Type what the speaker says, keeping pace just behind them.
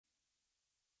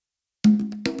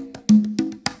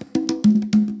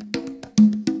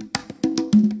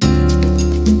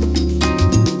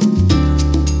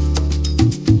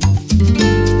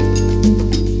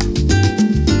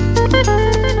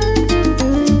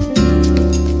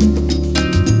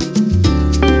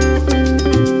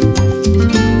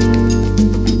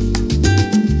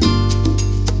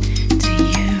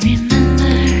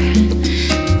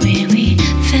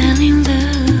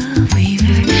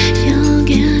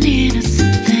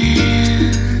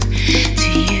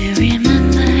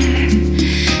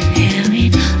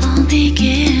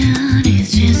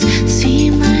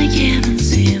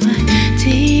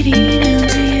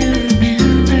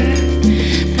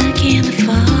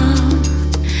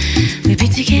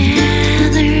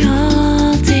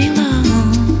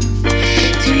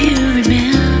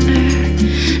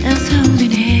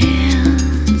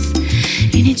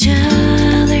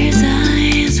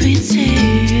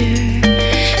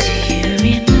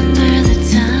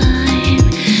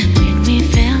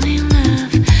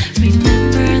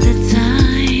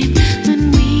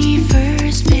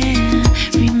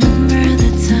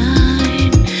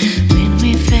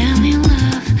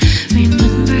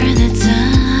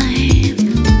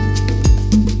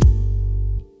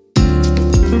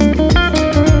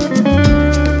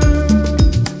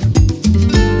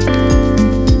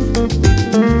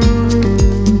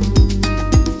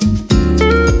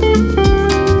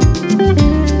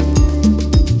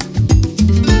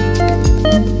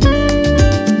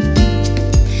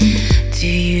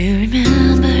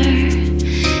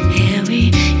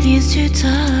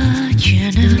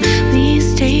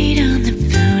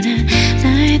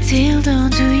Till dawn,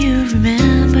 do you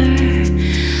remember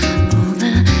all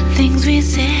the things we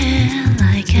said?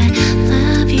 Like I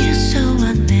love you so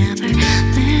I'll never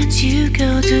let you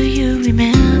go. Do you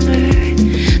remember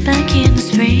back in the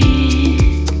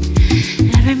spring?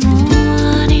 Every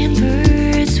morning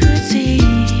birds would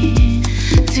sing.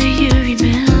 Do you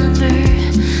remember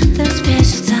those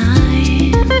special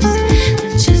times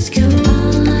that just go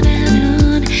on and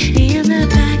on in the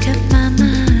back of my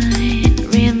mind?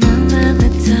 Remember the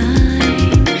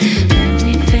time when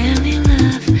we fell in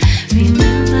love.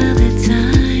 Remember the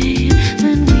time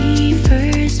when we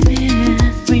first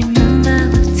met. Remember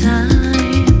the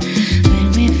time when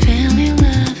we fell in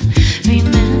love.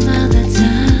 Remember the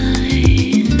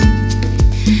time.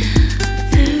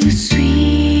 Those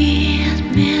sweet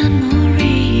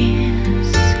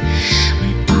memories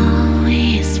will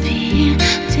always be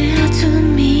there to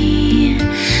me.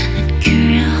 And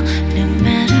girl, no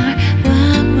matter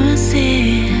what was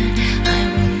said, I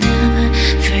will never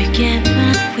forget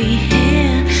what we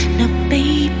had. No,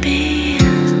 baby.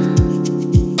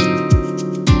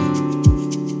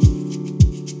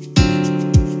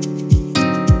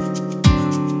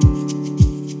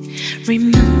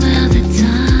 Remember